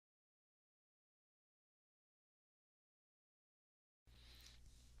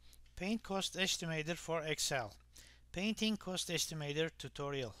PaintCOST Estimator for Excel. Painting Cost Estimator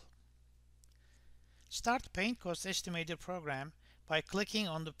tutorial. Start PaintCOST Estimator program by clicking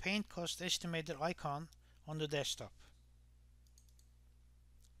on the PaintCOST Estimator icon on the desktop.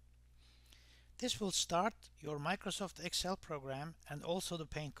 This will start your Microsoft Excel program and also the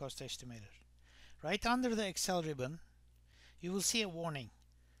PaintCOST Estimator. Right under the Excel ribbon, you will see a warning.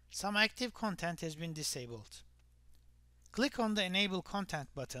 Some active content has been disabled. Click on the Enable Content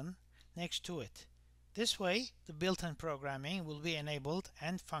button next to it. This way, the built-in programming will be enabled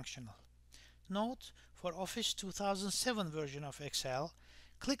and functional. Note, for Office 2007 version of Excel,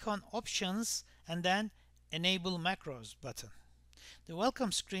 click on Options and then Enable Macros button. The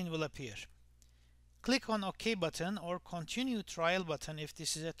welcome screen will appear. Click on OK button or Continue Trial button if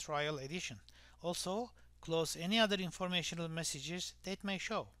this is a trial edition. Also, close any other informational messages that may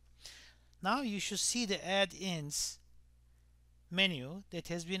show. Now you should see the Add-ins menu that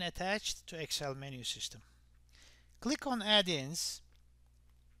has been attached to Excel menu system. Click on Add-ins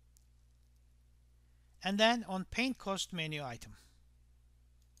and then on PaintCOST menu item.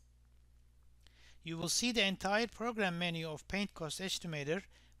 You will see the entire program menu of PaintCOST Estimator,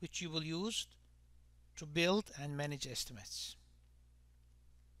 which you will use to build and manage estimates.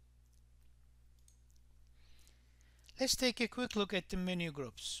 Let's take a quick look at the menu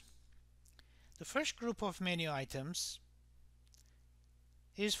groups. The first group of menu items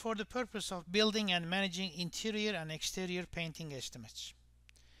is for the purpose of building and managing interior and exterior painting estimates.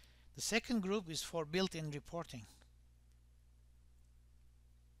 The second group is for built-in reporting.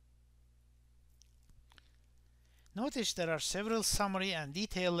 Notice there are several summary and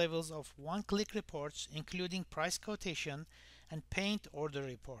detail levels of one-click reports, including price quotation and paint order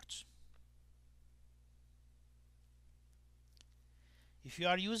reports. If you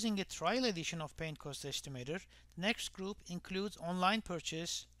are using a trial edition of PaintCOST Estimator, the next group includes online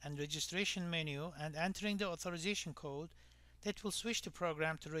purchase and registration menu and entering the authorization code that will switch the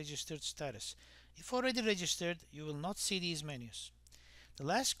program to registered status. If already registered, you will not see these menus. The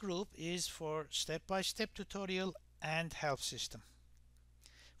last group is for step-by-step tutorial and help system.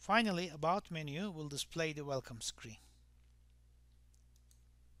 Finally, About menu will display the welcome screen.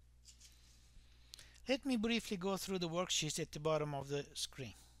 Let me briefly go through the worksheets at the bottom of the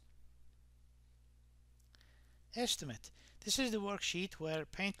screen. Estimate. This is the worksheet where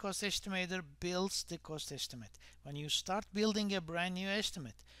PaintCOST Estimator builds the cost estimate. When you start building a brand new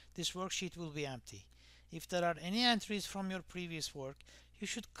estimate, this worksheet will be empty. If there are any entries from your previous work, you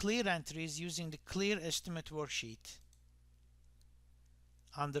should clear entries using the Clear Estimate worksheet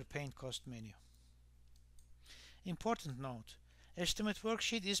under PaintCOST menu. Important note. Estimate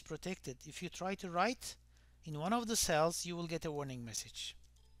worksheet is protected. If you try to write in one of the cells, you will get a warning message.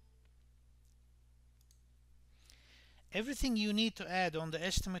 Everything you need to add on the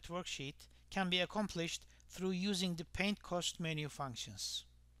estimate worksheet can be accomplished through using the PaintCOST menu functions.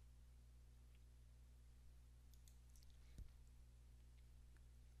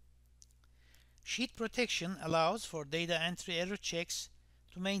 Sheet protection allows for data entry error checks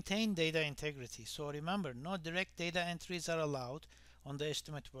to maintain data integrity. So remember, no direct data entries are allowed on the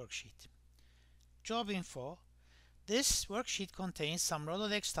estimate worksheet. Job info. This worksheet contains some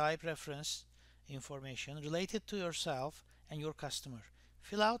Rolodex type reference information related to yourself and your customer.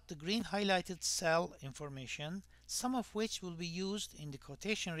 Fill out the green highlighted cell information, some of which will be used in the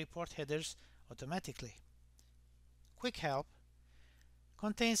quotation report headers automatically. Quick help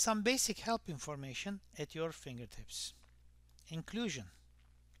contains some basic help information at your fingertips. Inclusion.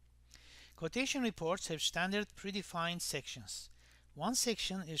 Quotation reports have standard predefined sections. One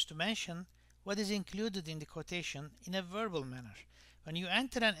section is to mention what is included in the quotation in a verbal manner. When you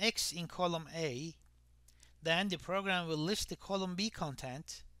enter an X in column A, then the program will list the column B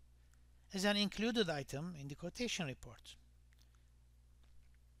content as an included item in the quotation report.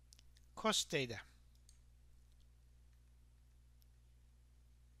 Cost data.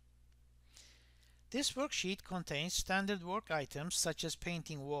 This worksheet contains standard work items such as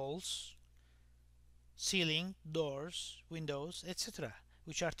painting walls, ceiling, doors, windows, etc.,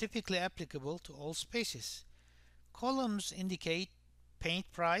 which are typically applicable to all spaces. Columns indicate paint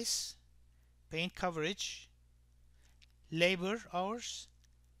price, paint coverage, labor hours,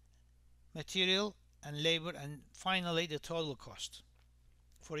 material and labor, and finally the total cost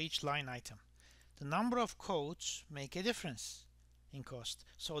for each line item. The number of codes make a difference in cost,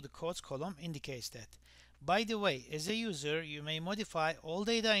 so the codes column indicates that. By the way, as a user, you may modify all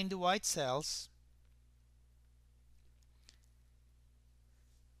data in the white cells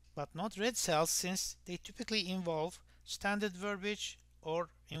but not red cells, since they typically involve standard verbiage or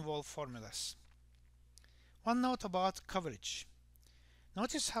involve formulas. One note about coverage.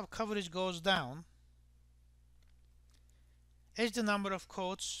 Notice how coverage goes down as the number of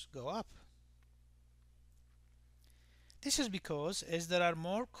quotes go up. This is because as there are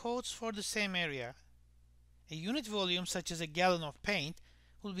more quotes for the same area, a unit volume such as a gallon of paint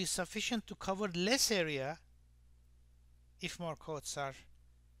will be sufficient to cover less area if more quotes are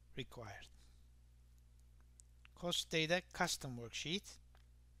required. Cost Data Custom Worksheet.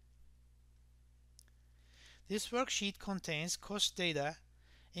 This worksheet contains cost data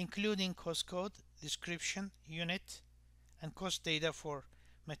including cost code, description, unit, and cost data for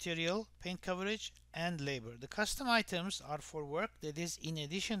material, paint coverage, and labor. The custom items are for work that is in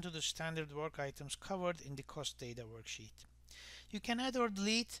addition to the standard work items covered in the cost data worksheet. You can add or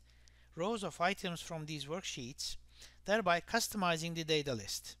delete rows of items from these worksheets, thereby customizing the data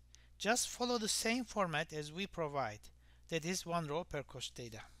list. Just follow the same format as we provide, that is one row per cost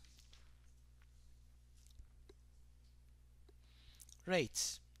data.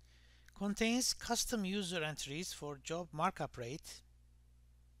 Rates contains custom user entries for job markup rate,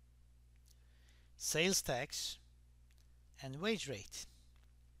 sales tax, and wage rate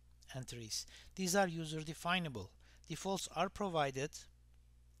entries. These are user definable. Defaults are provided.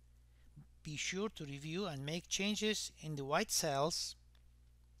 Be sure to review and make changes in the white cells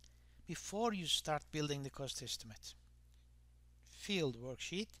before you start building the cost estimate. Field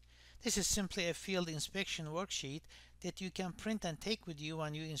worksheet. This is simply a field inspection worksheet that you can print and take with you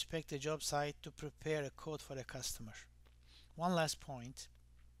when you inspect a job site to prepare a quote for a customer. One last point.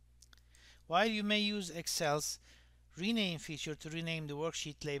 While you may use Excel's rename feature to rename the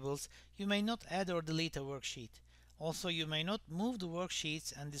worksheet labels, you may not add or delete a worksheet. Also, you may not move the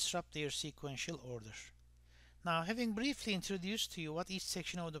worksheets and disrupt their sequential order. Now, having briefly introduced to you what each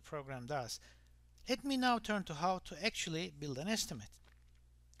section of the program does, let me now turn to how to actually build an estimate.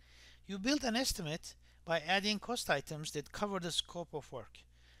 You build an estimate by adding cost items that cover the scope of work.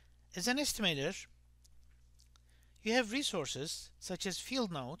 As an estimator, you have resources such as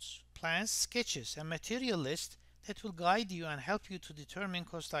field notes, plans, sketches, and material lists that will guide you and help you to determine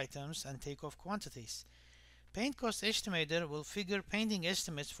cost items and take off quantities. PaintCOST Estimator will figure painting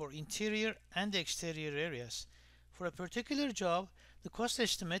estimates for interior and exterior areas. For a particular job, the cost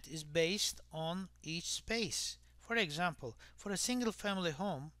estimate is based on each space. For example, for a single family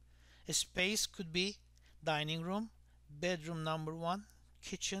home, a space could be dining room, bedroom number 1,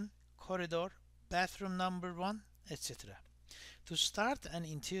 kitchen, corridor, bathroom number 1, etc. To start an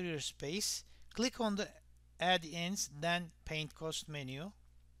interior space, click on the Add-ins, then PaintCOST menu.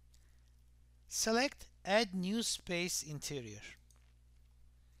 Select Add New Space Interior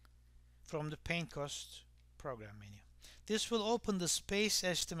from the PaintCOST program menu. This will open the space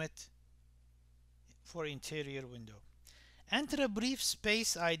estimate for interior window. Enter a brief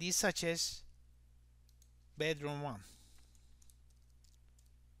space ID such as bedroom 1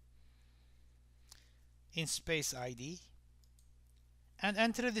 in space ID and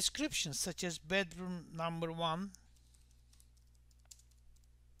enter a description such as bedroom number 1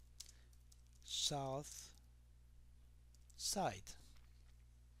 south side.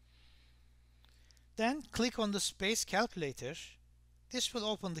 Then click on the space calculator. This will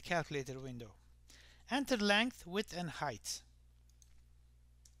open the calculator window. Enter length, width, and height.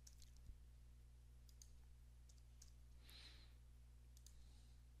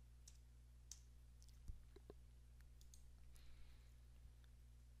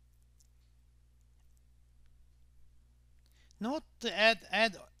 Note the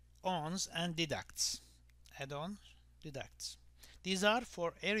add-ons and deducts. Add-ons, deducts. These are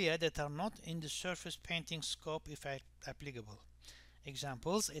for areas that are not in the surface painting scope if applicable.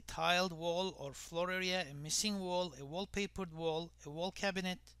 Examples: a tiled wall or floor area, a missing wall, a wallpapered wall, a wall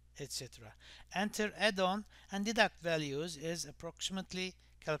cabinet, etc. Enter add-on and deduct values as approximately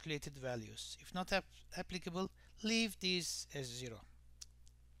calculated values. If not applicable, leave these as 0.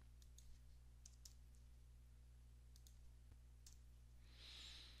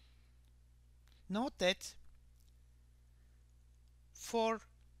 Note that for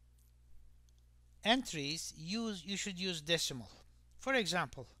entries you should use decimal. For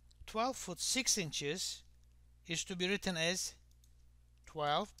example, 12 foot 6 inches is to be written as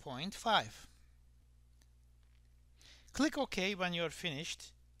 12.5. Click OK when you are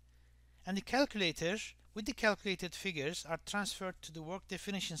finished, and the calculator with the calculated figures are transferred to the work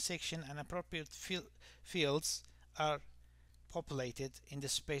definition section, and appropriate fields are populated in the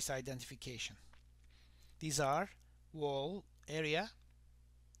space identification. These are wall area,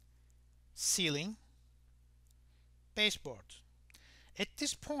 ceiling, baseboard. At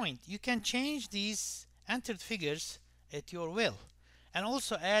this point, you can change these entered figures at your will and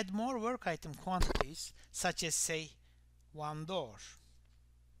also add more work item quantities such as, say, 1 door.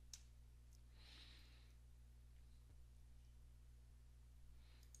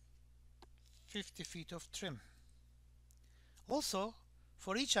 50 feet of trim. Also,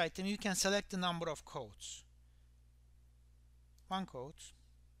 for each item you can select the number of coats. 1 coat,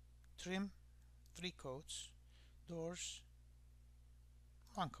 trim, 3 coats, doors,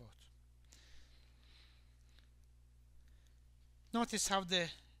 1 coat. Notice how the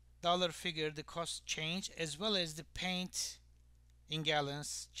dollar figure, the cost change, as well as the paint in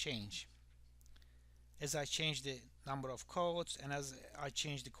gallons change as I change the number of coats and as I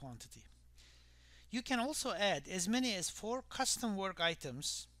change the quantity. You can also add as many as 4 custom work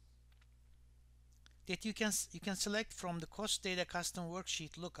items that you can select from the cost data custom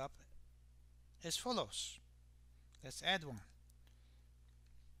worksheet lookup as follows. Let's add one.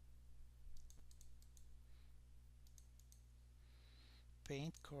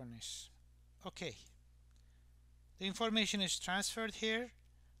 Paint cornice. Okay, the information is transferred here.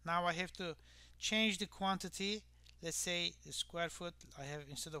 Now I have to change the quantity. Let's say the square foot, I have,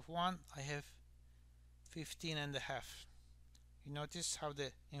 instead of 1, I have 15.5. You notice how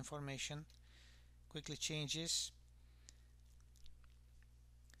the information quickly changes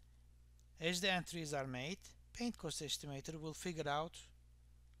as the entries are made. PaintCOST Estimator will figure out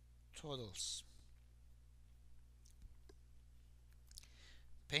totals,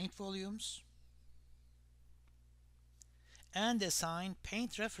 paint volumes, and assign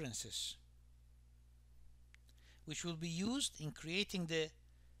paint references, which will be used in creating the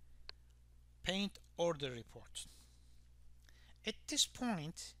paint order report. At this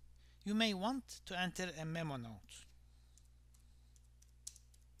point, you may want to enter a memo note.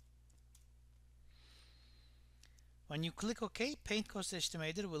 When you click OK, PaintCOST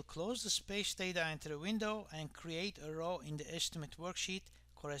Estimator will close the space data entry window and create a row in the estimate worksheet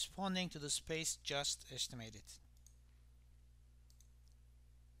corresponding to the space just estimated.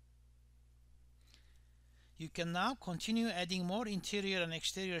 You can now continue adding more interior and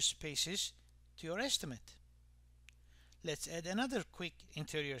exterior spaces to your estimate. Let's add another quick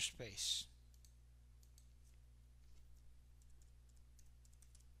interior space.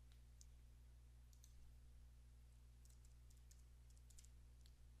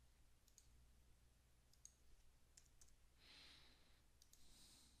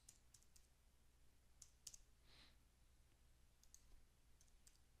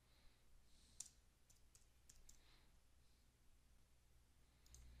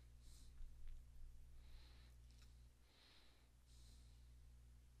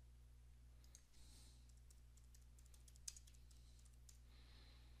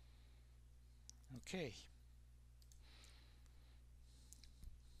 Okay.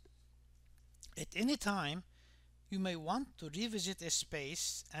 At any time, you may want to revisit a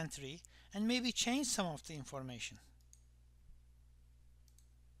space entry and maybe change some of the information.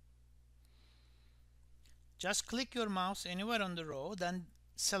 Just click your mouse anywhere on the row, then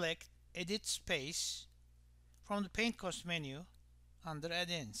select Edit Space from the PaintCOST menu under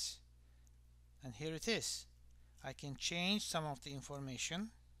Add-ins. And here it is. I can change some of the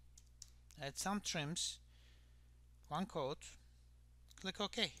information, add some trims, 1 coat, click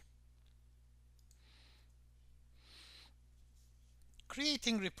OK.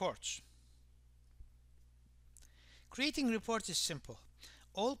 Creating reports. Creating reports is simple.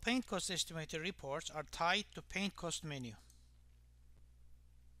 All PaintCOST Estimator reports are tied to PaintCOST menu.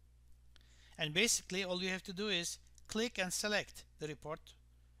 And basically all you have to do is click and select the report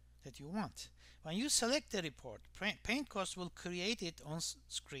that you want. When you select the report, PaintCOST will create it on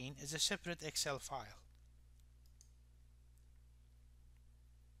screen as a separate Excel file.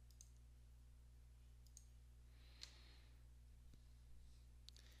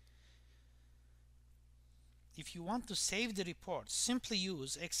 If you want to save the report, simply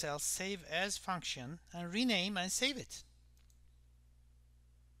use Excel's Save As function and rename and save it.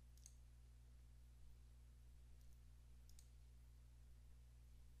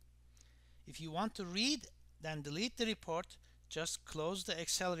 If you want to read, then delete the report, just close the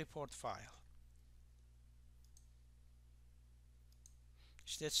Excel report file.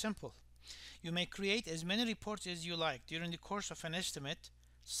 It's that simple. You may create as many reports as you like during the course of an estimate,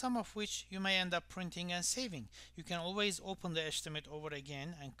 some of which you may end up printing and saving. You can always open the estimate over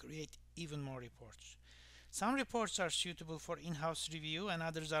again and create even more reports. Some reports are suitable for in-house review and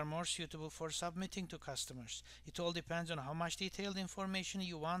others are more suitable for submitting to customers. It all depends on how much detailed information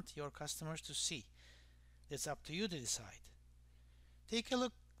you want your customers to see. It's up to you to decide.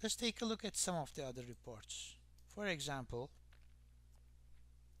 Let's take a look at some of the other reports. For example,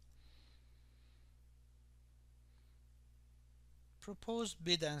 proposed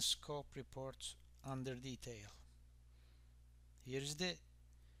bid and scope report under detail. Here is the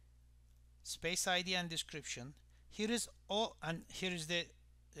space ID and description. Here is the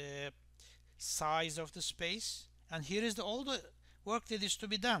size of the space, and here is all the work that is to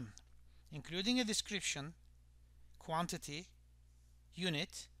be done, including a description, quantity,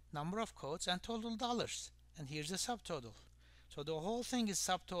 unit, number of coats, and total dollars. And here's the subtotal. So the whole thing is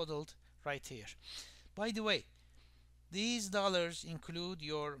subtotaled right here. By the way, these dollars include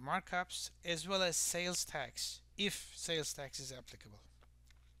your markups as well as sales tax, if sales tax is applicable.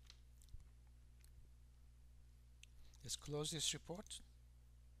 Let's close this report.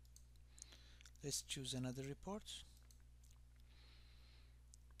 Let's choose another report.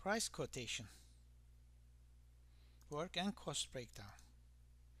 Price quotation, work and cost breakdown.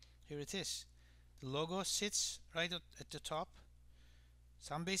 Here it is. The logo sits right at the top.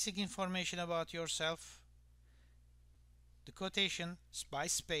 Some basic information about yourself, the quotation by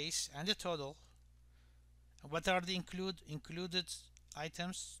space, and the total. What are the included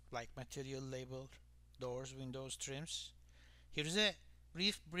items like material, label, doors, windows, trims. Here's a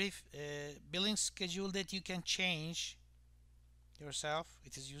brief billing schedule that you can change yourself.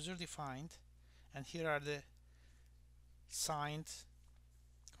 It is user defined, and here are the signed,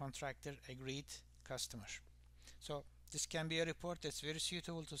 contractor, agreed, customer. So this can be a report that's very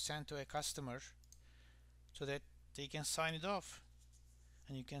suitable to send to a customer so that they can sign it off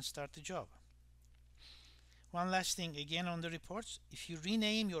and you can start the job. One last thing again on the reports: if you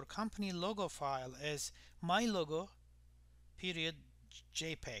rename your company logo file as my logo period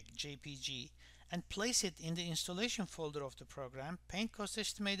JPG and place it in the installation folder of the program, PaintCOST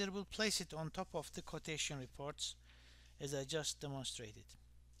Estimator will place it on top of the quotation reports as I just demonstrated.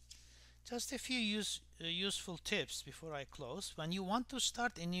 Just a few useful tips before I close. When you want to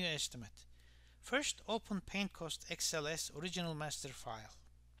start a new estimate, first open PaintCOST XLS original master file.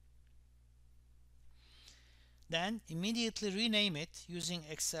 Then immediately rename it using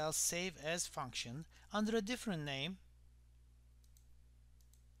Excel Save As function under a different name,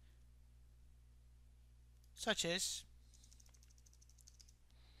 such as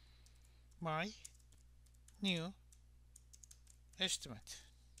my new estimate.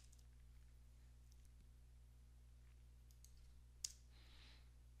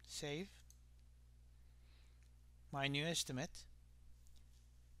 Save my new estimate.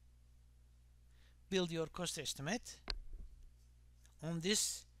 Build your cost estimate on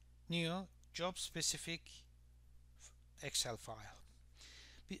this new job specific Excel file.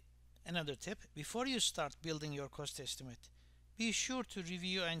 Another tip: before you start building your cost estimate, be sure to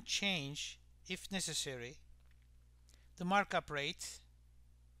review and change, if necessary, the markup rate,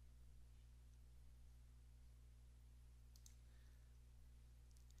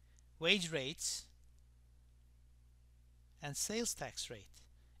 wage rates, and sales tax rate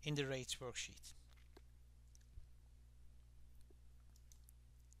in the rates worksheet.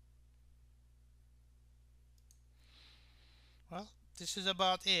 Well, this is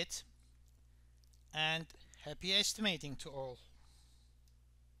about it, and happy estimating to all.